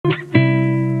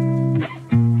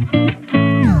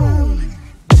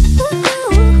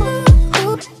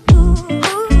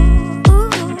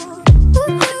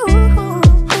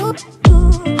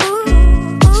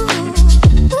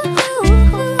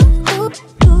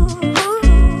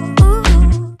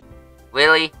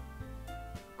Really?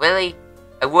 Really?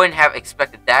 I wouldn't have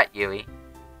expected that, Yui.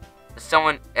 For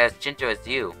someone as gentle as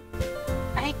you.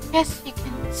 I guess you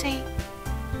can say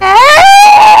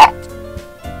that.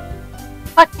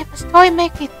 But if a story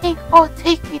makes me think or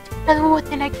take me to the world,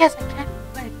 then I guess I can't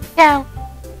put it down.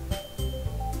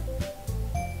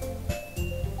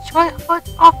 Joy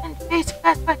hearts often face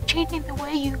class by changing the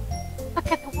way you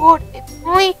look at the world. It's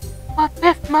only a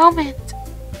brief moment.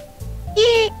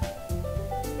 Eek.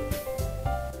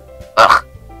 Ugh,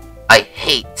 I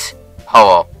hate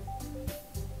horror.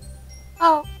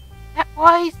 Oh, that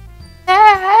was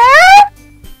that.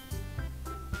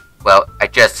 Well,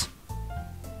 let's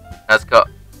go.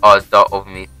 Oh, it's dark over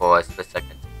me for a split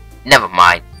second. Never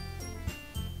mind.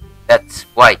 That's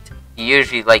white. You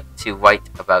usually like to write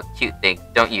about cute things,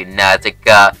 don't you,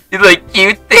 Nazuka? You like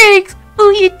cute things?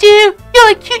 Oh, you do? You're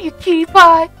like cute, you cutie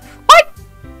pie. What?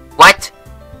 What?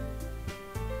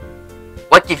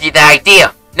 What gives you the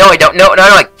idea? No, I don't. No, I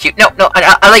don't like cute. No,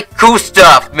 I like cool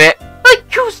stuff, man. I like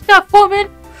cool stuff, woman.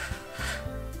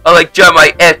 I like jump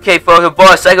my FK for the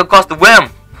boss. I go across the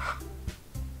rim.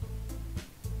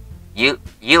 You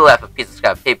left a piece of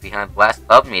scrap tape behind the last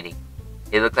club meeting.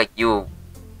 It looked like you were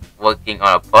working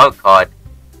on a bug card.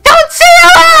 Don't say it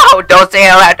aloud! Don't say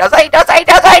it aloud! Don't say it!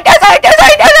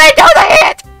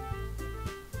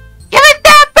 Give it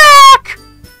that back!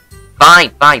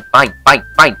 Fine.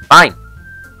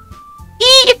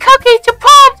 Your cupcakes are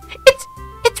palms!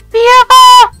 It's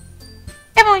beautiful!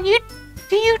 Everyone,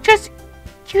 do you just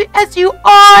cute as you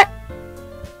are?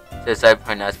 Says I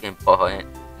pronounced him for her and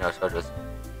no shoulders.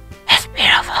 It's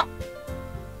beautiful.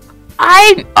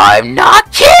 I'm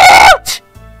not cute!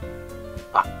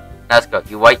 Let's go.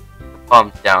 You write your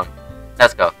poems down.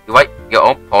 Let's go. You write your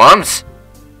own poems?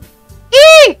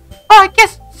 Well, I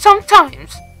guess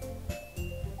sometimes.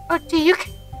 Or do you?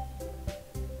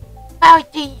 Well,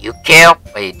 do you care?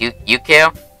 Wait, do you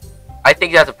care? I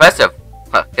think that's impressive.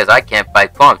 Because I can't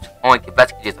write poems. Only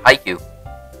Kibetsu can just haiku.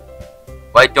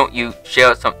 Why don't you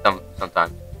share something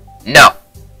sometimes? No.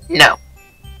 Never.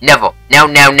 No.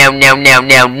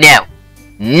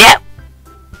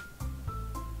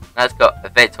 Let's go.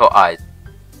 Evade her eyes.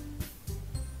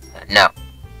 No.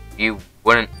 You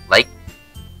won't like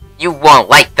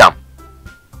them.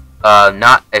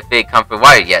 Not if they come from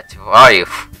writing yet, are you?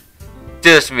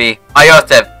 Trust me, I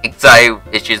also have anxiety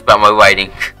issues about my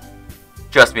writing.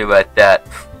 Trust me about that.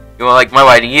 You won't like my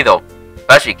writing either.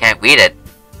 Especially can't read it.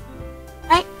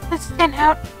 I understand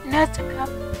how Nazuka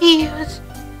feels.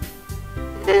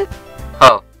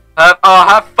 Oh,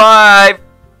 high five!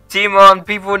 Team on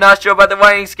people not sure about the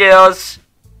writing skills.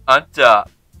 On top.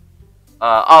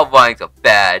 All writings are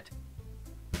bad.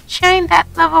 Sharing that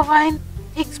level of writing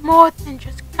takes more than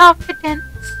just confidence.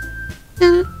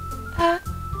 The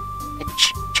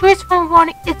choice from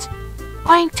writing is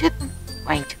writing to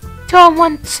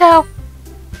oneself.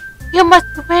 You must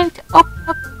be willing to open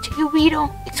up to your reader,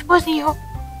 exposing your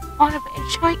heart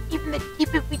and showing even the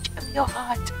deeper reach of your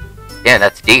heart. Yeah,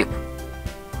 that's deep.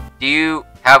 Do you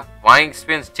have writing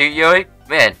experience too, Yuri?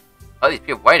 Man, all these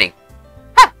people writing.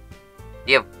 Huh.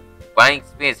 Do you have writing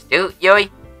experience too,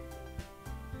 Yuri?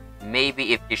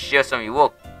 Maybe if you share some of your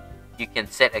work, you can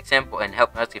set example and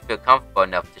help us feel comfortable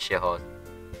enough to share hers.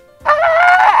 No.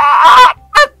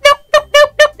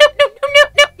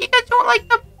 You guys don't like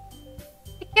them.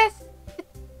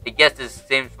 I guess it's the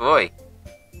same story.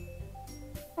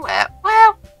 Well,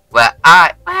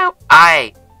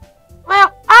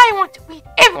 I want to read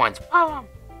everyone's poem.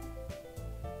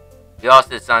 We all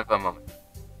sit silent for a moment.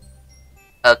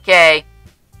 Okay.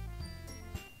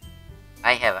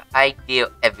 I have an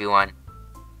idea, everyone.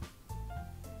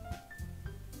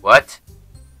 What?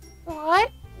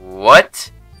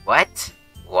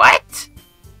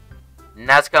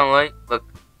 Now it's gonna look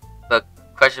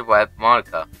questionable at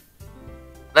Monica.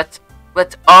 Let's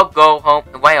all go home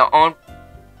and write our own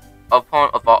poem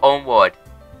of our own word.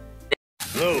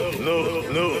 No.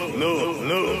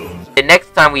 The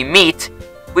next time we meet,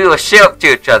 we will share up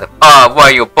to each other. Why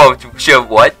you both share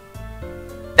what?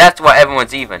 That's why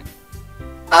everyone's even.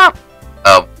 What?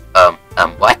 Oh,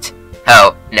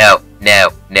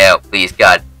 no, please,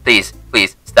 God, please,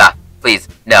 stop, please,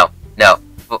 no,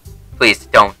 please,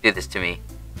 don't do this to me.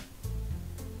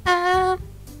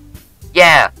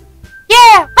 Yeah,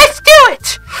 let's do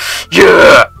it!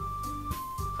 Yeah!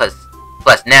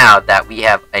 Plus now that we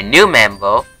have a new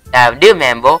member, I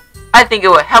think it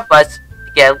will help us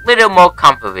to get a little more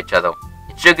comfort with each other.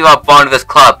 It should give our bond with this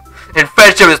club, and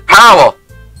friendship is power!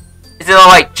 Is it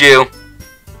alright, Jew?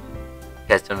 You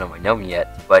guys don't know my name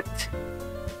yet, but...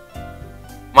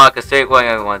 Monica, say it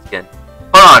once again.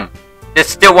 Hold on! There's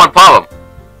still one problem!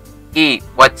 E,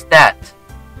 what's that?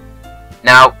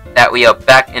 Now that we are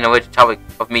back in the original topic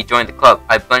of me joining the club,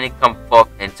 I blindly come forth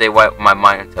and say what my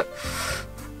mind into.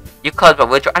 You clubs are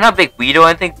literal. I'm not a big weed or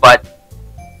anything, but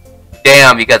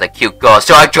damn, you guys are cute girls,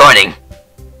 so I'm joining.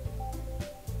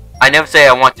 I never say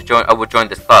I want to join. I will join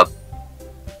this club.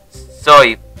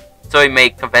 Sorry may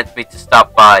convince me to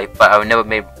stop by, but I will never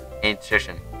make any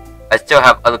decision. I still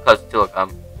have other clubs to look.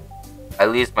 I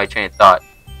lose my train of thought.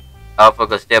 Alpha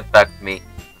goes step back to me,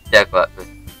 with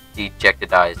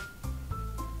dejected eyes.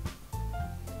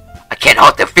 I can't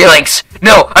hold their feelings!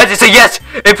 No! I just say yes!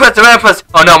 Impress the ramparts!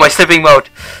 Oh no, my sleeping mode!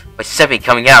 My sleeping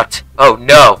coming out! Oh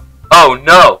no! Oh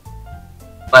no!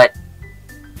 But...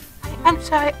 I'm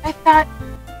sorry, I thought...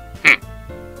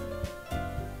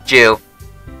 Jew.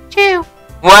 Jew.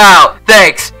 Wow!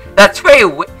 Thanks! That's very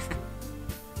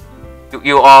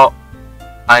you all...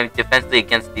 I'm defensively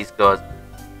against these girls.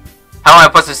 How am I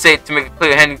supposed to say it to make a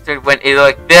clear handing when it's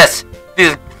like this?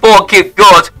 These 4 cute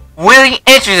girls really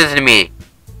interested in me!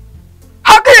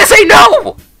 How can I say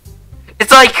no?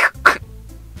 It's like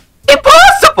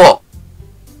impossible.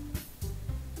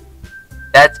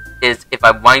 That is if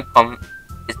my mind pump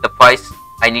is the price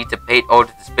I need to pay in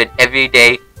order to spend every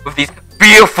day with these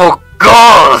beautiful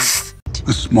girls.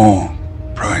 A small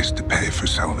price to pay for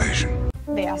salvation.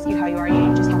 They ask you how you are,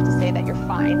 you just have to say that you're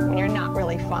fine when you're not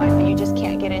really fine, but you just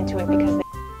can't get into it because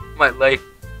my life.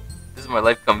 This is my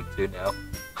life coming to now.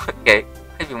 Okay,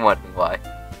 I've been wondering why.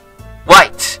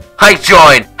 Right! I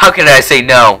join! How can I say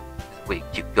no? Wait,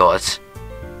 you girls.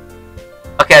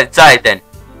 Okay, I decided then.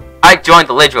 I joined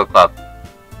the Literature Club.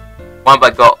 One by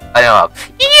go.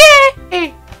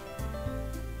 Yay!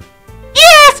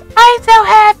 Yes! I'm so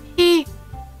happy!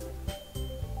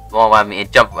 Won't want me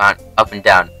to jump around up and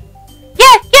down.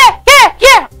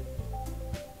 Yeah!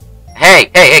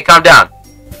 Hey, calm down.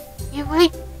 You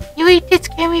did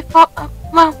scare me for a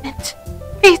moment.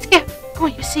 Please get. I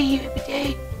want to see you every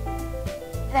day.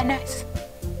 Is that nice?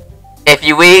 If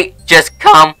you just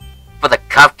come for the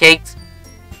cupcakes,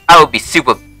 I would be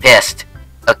super pissed.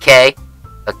 Okay?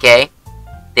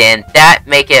 Then that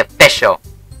make it official.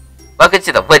 Welcome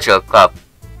to the Literature Club.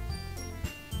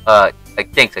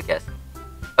 Thanks, I guess.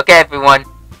 Okay, everyone.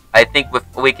 I think with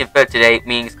a week in fair today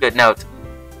means good note.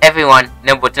 Everyone,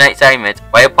 remember tonight's assignment.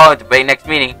 Why apply to break next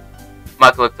meeting?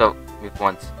 Mark looked up me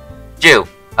once. Jew,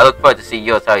 I look forward to seeing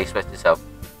yours how you express yourself.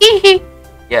 Hee.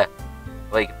 Yeah.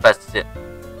 Well, you can press it.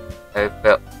 I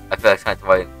feel like something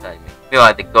right inside me.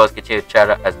 Meanwhile, the girls continue to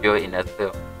chatter as Billy and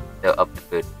Phil they're up the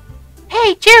food.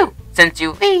 Hey, Jew! Since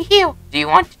you Wait here. Do you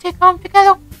want to take home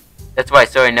together? That's why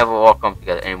Sorry never walk home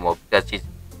together anymore because she's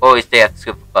always stay after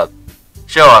school for club.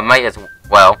 Sure, I might as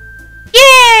well.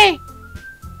 Yay!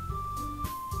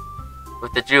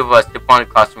 With the two of us upon the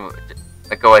classroom,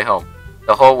 I go way home.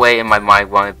 The whole way in my mind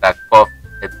went back and forth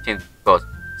between the girls.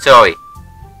 Sorry,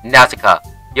 Nausicaa,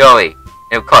 Yuri,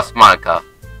 and of course Monica.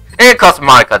 And of course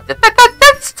Monica.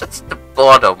 That's the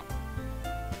boredom.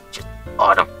 Just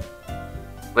boredom.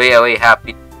 We are really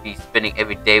happy to be spending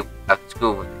every day after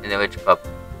school in the Literature Club.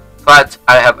 Glad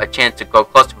I have a chance to go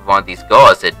closer with one of these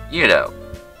girls and, you know,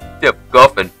 their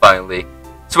girlfriend finally.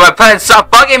 So my parents stop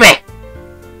bugging me!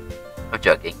 I'm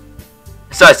joking.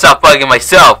 So I stopped bugging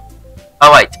myself.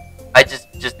 Alright, I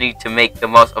just need to make the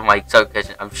most of my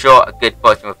sublocation. I'm sure a good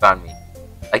person will find me.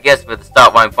 I guess for the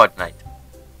start wine point tonight.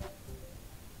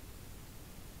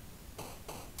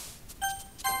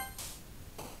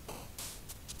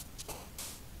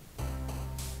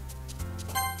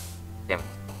 Damn it.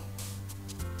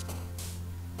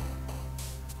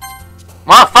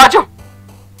 Motherfucker!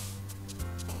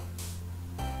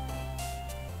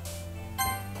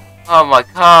 Oh my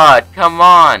god, come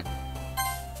on!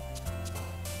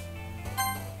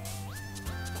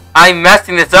 I'm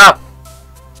messing this up!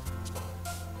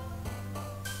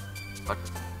 What?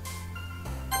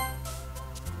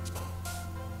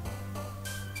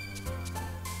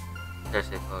 There's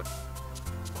a code.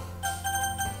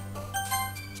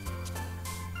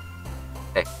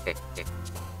 Hey.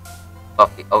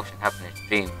 Above the ocean, happiness,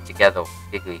 dream, together,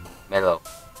 giggly, mellow.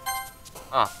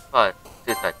 Oh, fuck,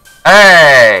 suicide.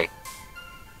 Hey!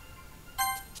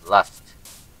 Lust.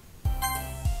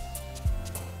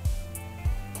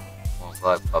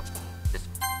 Oh god, this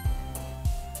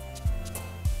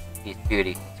peace,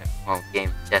 beauty, home,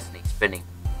 game, destiny, spinning,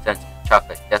 sunset,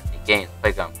 chocolate, destiny, games,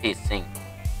 playground, peace, sing,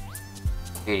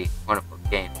 beauty, wonderful,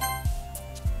 game.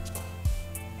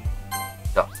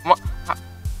 So, come on.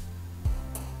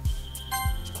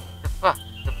 The fuck?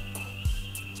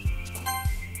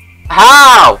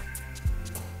 How?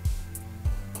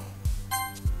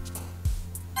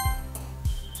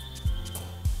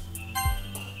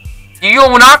 You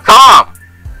will not come.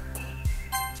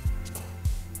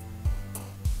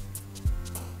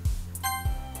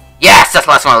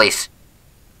 last one at least.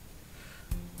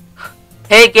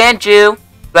 Hey again, Jew.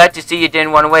 Glad to see you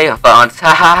didn't run away, Fonz.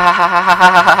 Ha ha ha ha ha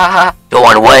ha ha ha. Don't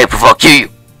run away before I kill you.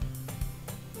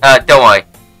 Don't worry.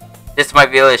 This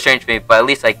might be a little strange for me, but at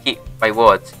least I keep my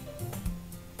words.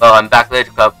 Well, I'm back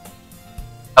later, Club.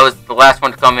 I was the last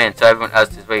one to come in, so everyone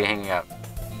else is ready hanging out.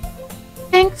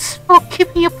 Thanks for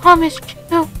keeping your promise,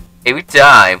 Jew. Every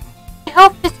time. I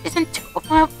hope this isn't too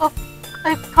much of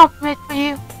a compliment for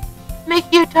you. Make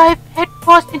you dive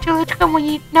headfirst into literature when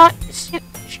you're not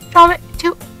strong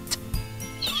to it.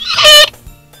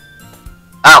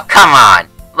 Oh, come on!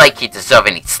 Like you deserve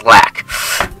any slack.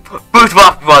 Boost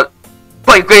off before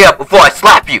put your grade up before I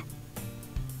slap you!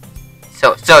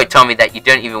 So, Zoe told me that you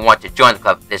didn't even want to join the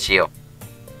club this year.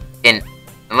 And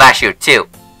last year too.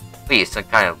 Please, some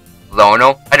kind of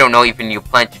loner? I don't know even you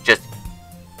plan to just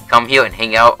come here and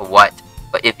hang out or what.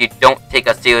 But if you don't take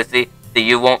us seriously, then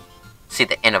you won't see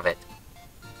the end of it.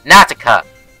 Nataka!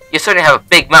 You certainly have a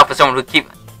big mouth for someone who keeps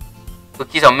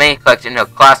our manga collection in her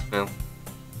classroom.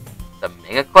 The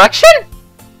manga collection?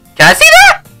 Can I see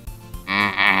that?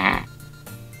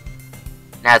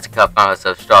 Natsuka found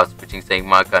herself straws switching saying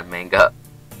manga and manga.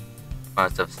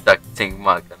 Found herself stuck saying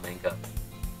manga and manga.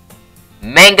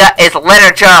 Manga is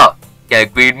literature! Can't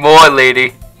agree more,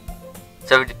 lady.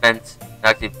 Self-defense,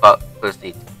 Nazi pop,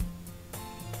 proceed.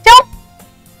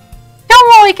 Don't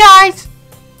worry, guys.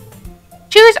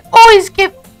 Jew always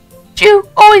give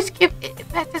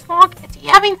it best as long as he's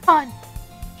having fun.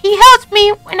 He helps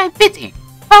me when I'm busy,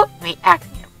 without me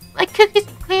asking him, like cookies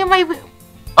and cleaning my room.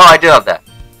 Oh, I do love that.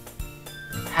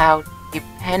 How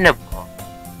dependable.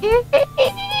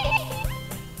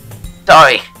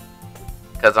 Sorry.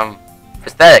 Because I'm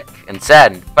pathetic and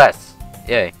sad and depressed.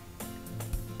 Yay.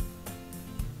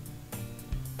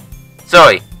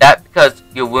 Sorry, that because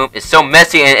your room is so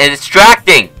messy and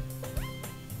distracting.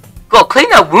 Go clean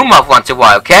that room up once in a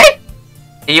while, okay?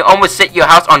 And you almost set your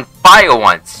house on fire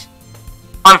once.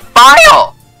 On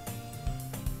fire!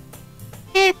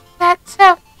 Is that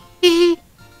so? You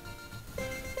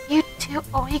two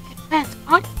are good friends,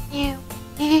 aren't you?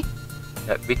 We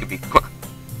could be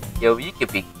Yo, you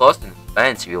could be close to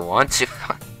friends if you want to.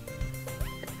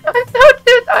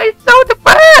 I'm so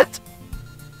depressed.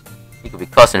 You could be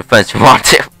close to friends if you want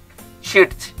to.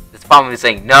 Shoot, this problem is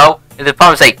saying no, and the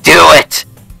problem is saying do it.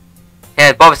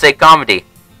 And both say comedy.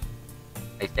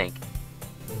 I think.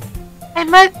 I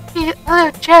might be a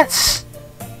little jealous.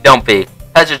 Don't be.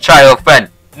 As your childhood friend,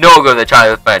 no go to the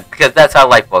childhood friend, because that's how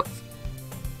life works.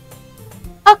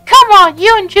 Oh, come on,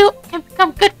 you and Jew can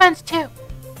become good friends too.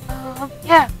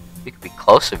 Yeah. We could be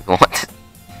closer if you want to.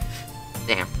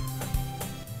 Damn.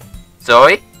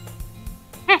 Sorry?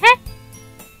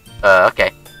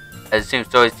 Okay. I assume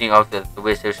Story's seeing off the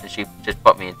weird situation she just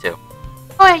put me into.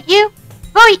 Oh, you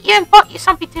even bought you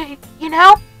something to, you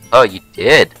know? Oh, you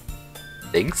did?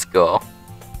 Thanks, girl.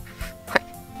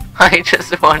 I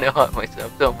just want to hug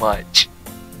myself so much.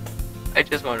 I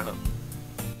just want to hug.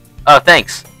 Oh,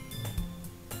 thanks.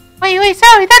 Wait,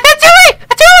 sorry, that's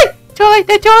Joey!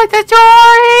 That's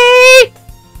Joey!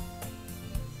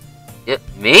 Yeah,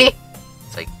 me?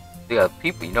 It's like, the other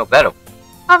people you know better.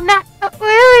 I'm not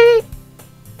really.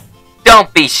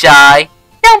 Don't be shy!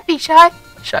 Don't be shy.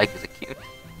 Shy because it's cute.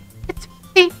 It's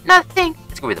really nothing.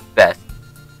 It's gonna be the best.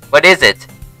 What is it?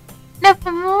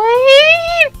 Never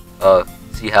mind. Oh,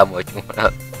 see how much you want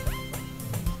to.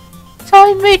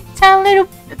 Sorry, made it sound a little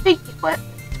bit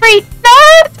sweet.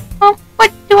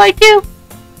 What do I do?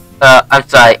 I'm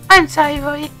sorry. I'm sorry,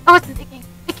 Roy. I wasn't thinking.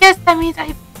 I guess that means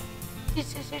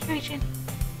this is a situation.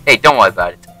 Hey, don't worry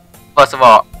about it. First of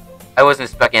all, I wasn't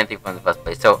expecting anything from the first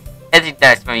place, so anything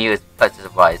nice from you is such a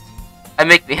surprise. I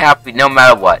make me happy no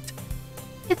matter what.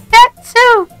 Is that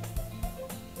so?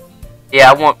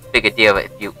 Yeah, I won't make a deal of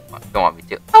it if you don't want me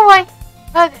to. Alright.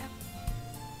 But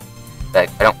But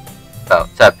I don't. Oh,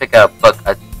 so I pick out a book.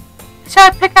 so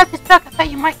I picked out this book. I thought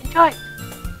you might enjoy it.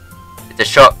 It's a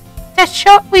short. It's a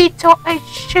short read, so I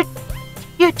should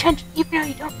give you attention, even though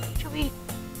you don't usually read.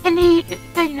 And you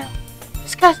know,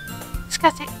 discuss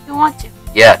it if you want to.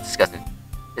 Yeah, it's disgusting.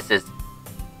 This is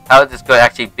how this girl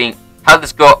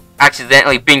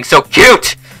accidentally being so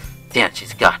cute. Damn,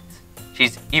 she's got.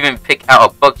 She's even picked out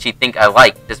a book she think I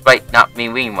like, despite not me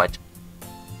reading much.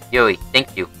 Yuri,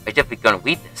 thank you. I'm definitely gonna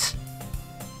read this.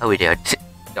 Oh, we did.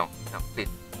 No, please.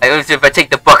 I understand if I take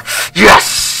the book.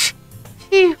 Yes.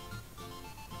 Phew.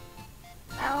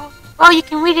 Well, you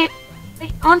can read it at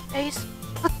your own pace.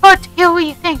 Look forward to hear what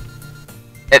you think.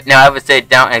 If now I would sit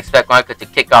down and expect Monica to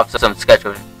kick off some sketch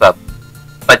with the club,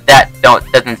 but that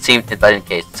doesn't seem to be the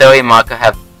case. Zoe and Monica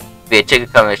have to be a chicken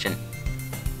combination.